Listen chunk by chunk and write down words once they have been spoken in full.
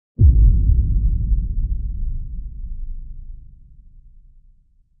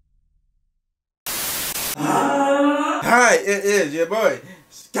Hi, it is your boy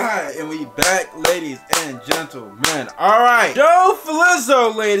Sky, and we back, ladies and gentlemen. Alright, Joe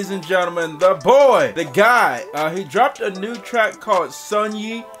Flizzow, ladies and gentlemen, the boy, the guy. He dropped a new track called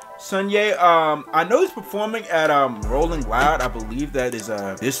SUNYI. I know he's performing at Rolling Loud. I believe that is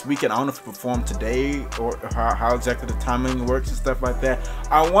this weekend. I don't know if he performed today or how exactly the timing works and stuff like that.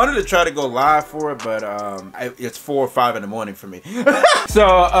 I wanted to try to go live for it, but it's 4 or 5 in the morning for me. So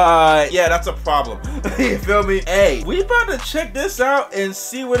yeah, that's a problem. You feel me? Hey, we about to check this out and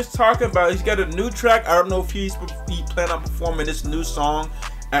see what he's talking about. He's got a new track. I don't know if he planned on performing this new song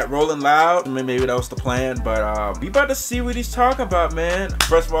at Rolling Loud. Maybe that was the plan, but we about to see what he's talking about, man.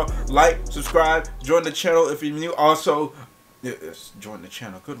 First of all, like, subscribe, join the channel if you're new. Also, join the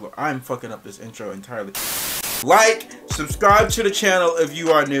channel. Good lord, I'm fucking up this intro entirely. Like, subscribe to the channel if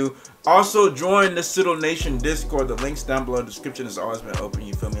you are new. Also, join the Siddle Nation Discord. The link's down below. The description has always been open.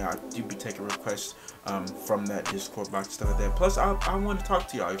 You feel me? I do be taking requests from that Discord box, stuff like that. Plus, I want to talk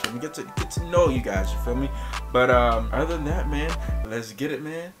to y'all. You feel me? Get to know you guys. You feel me? But other than that, man, let's get it,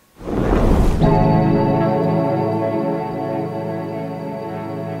 man.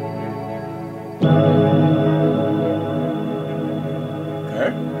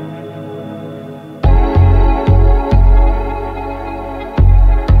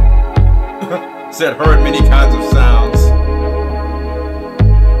 Said heard many kinds of sounds.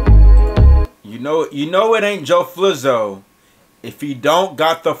 You know it ain't Joe Flizzow if he don't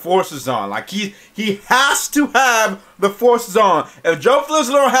got the forces on. Like he has to have the forces on. If Joe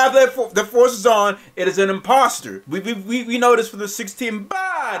Flizzow don't have the forces on, it is an imposter. We know this for the 16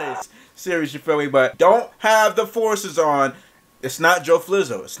 Bodies series, you feel me? But don't have the forces on. It's not Joe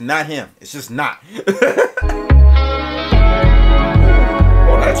Flizzow. It's not him. It's just not.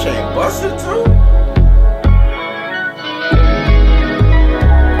 Oh, that chain busted too?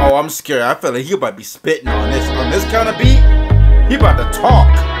 Oh, I'm scared. I feel like he about to be spitting on this kind of beat. He about to talk.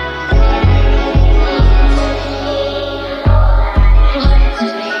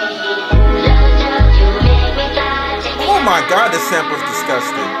 Oh my God, this sample's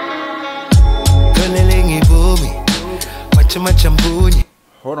disgusting.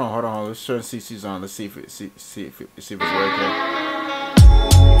 Hold on. Let's turn CC's on. Let's see if it's working.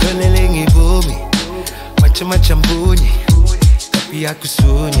 Hey,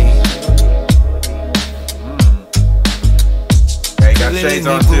 got shades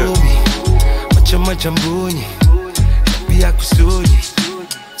on too.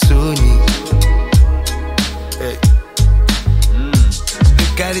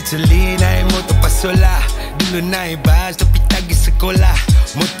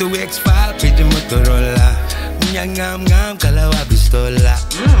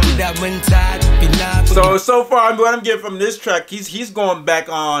 So far, what I'm getting from this track, he's going back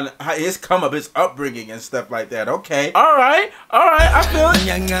on his come up, his upbringing and stuff like that. Okay, all right, I feel it.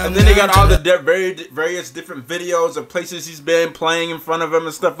 And then they got all the various different videos of places he's been playing in front of him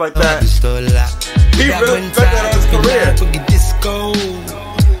and stuff like that. He really took that on his career.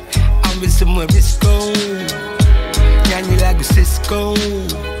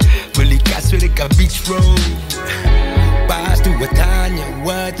 Beach road. Pass to Watanya,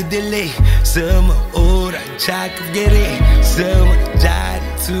 what the delay? Some ora, chak gere, some jari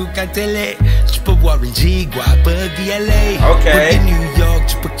to Cantele, Chupa Warren G, Guapa DLA. Okay. New York,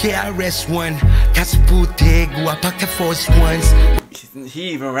 Chupa KRS1, Casapute, Guapa Force Ones.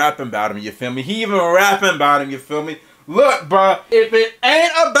 He even rapping about him, you feel me? He even rapping about him, you feel me? Look, bro, if it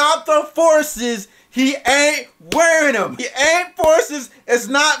ain't about the forces, he ain't wearing them. He ain't forces. It's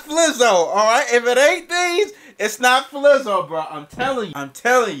not Flizzow. All right. If it ain't these, it's not Flizzow, bro. I'm telling you.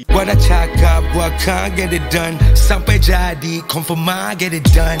 What I check up, what can't get it done. Sampai jadi, confirm get it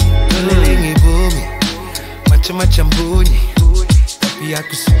done. Kelilingi bumi, macam-macam bunyi. Tapi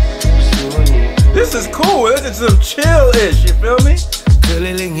aku sunyi. This is cool. This is some chill-ish. You feel me?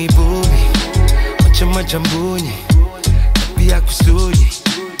 Kelilingi bumi, macam-macam bunyi. Tapi aku sunyi.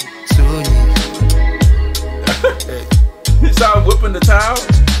 You saw him whipping the towel?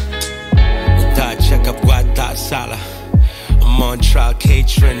 Check up Guata Sala. I'm on trial,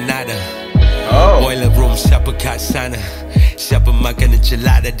 catering nada. Oh. Boiler room, Shapa Kasana. Shapa Makan and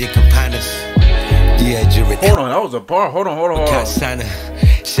Gelada de Campanas. Hold on, that was a bar. Hold on. Kasana.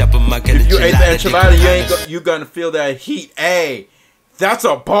 Shapa Makan and Gelada. If you ate the enchilada, you gonna feel that heat. Hey, that's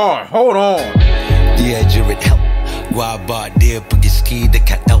a bar. Hold on. Help. Guaba, dear, put your ski, the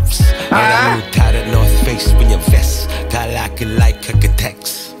cat elves. And I moved out of North Face when your vest. Talaka like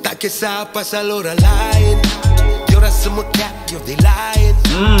architects. Takisa pasalora lying. You're a summer cat, you're the lion.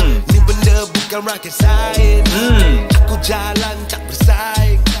 Ni benda bukan rocket science. Aku jalan tak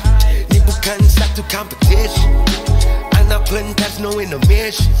bersaing. Ni bukan satu competition.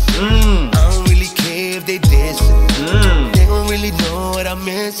 precious. I don't really care if they diss. They don't really know what I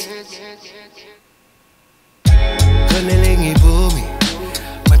miss. Kulelengi bumi,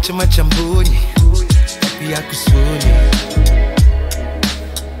 macha machambuni, papi aku SUNYI.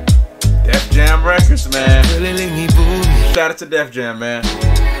 Def Jam Records, man. Shout out to Def Jam, man.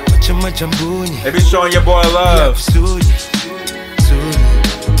 They be showing your boy love.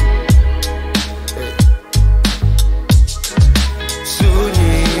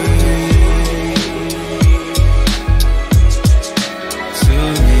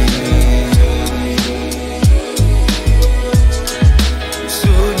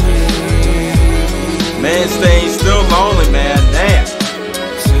 Man, staying still lonely, man. Damn.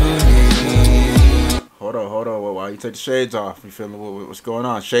 Hold on. While you take the shades off, you feel me? What's going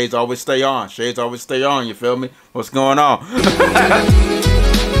on? Shades always stay on. Shades always stay on. You feel me? What's going on?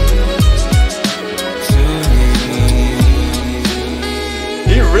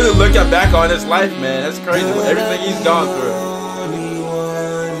 He really looking back on his life, man. That's crazy. Everything he's gone through.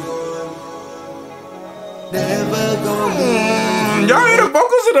 Y'all hear the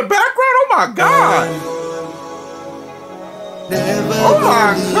vocals in the background? Oh my god! Oh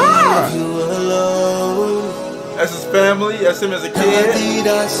my god! That's his family. That's him as a kid.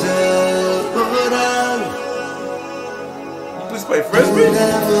 You please play frisbee.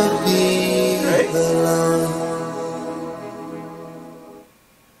 Okay.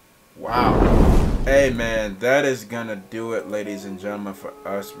 Wow. Hey man, that is gonna do it, ladies and gentlemen, for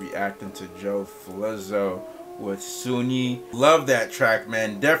us reacting to Joe Flizzow with SUNYI. Love that track,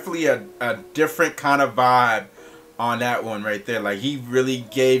 man. Definitely a different kind of vibe on that one right there. Like, he really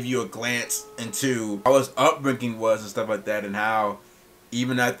gave you a glance into how his upbringing was and stuff like that, and how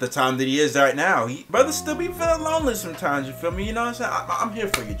even at the time that he is right now, brother still be feeling lonely sometimes, you feel me? You know what I'm saying? I'm here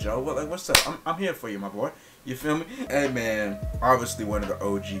for you, Joe. Like, what's up? I'm here for you, my boy. You feel me? Hey man, obviously one of the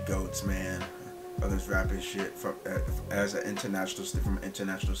OG GOATs, man. Others rapping shit from as an international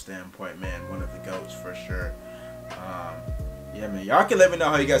standpoint, man. One of the GOATs for sure. Yeah, man. Y'all can let me know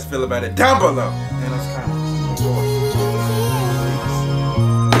how you guys feel about it down below. And that's kind of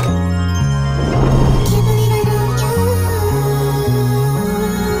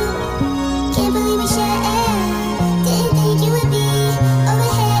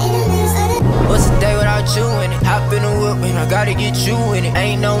I gotta get you in it.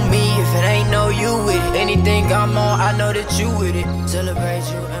 Ain't no me if it ain't no you with it. Anything I'm on, I know that you with it. Celebrate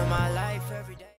you and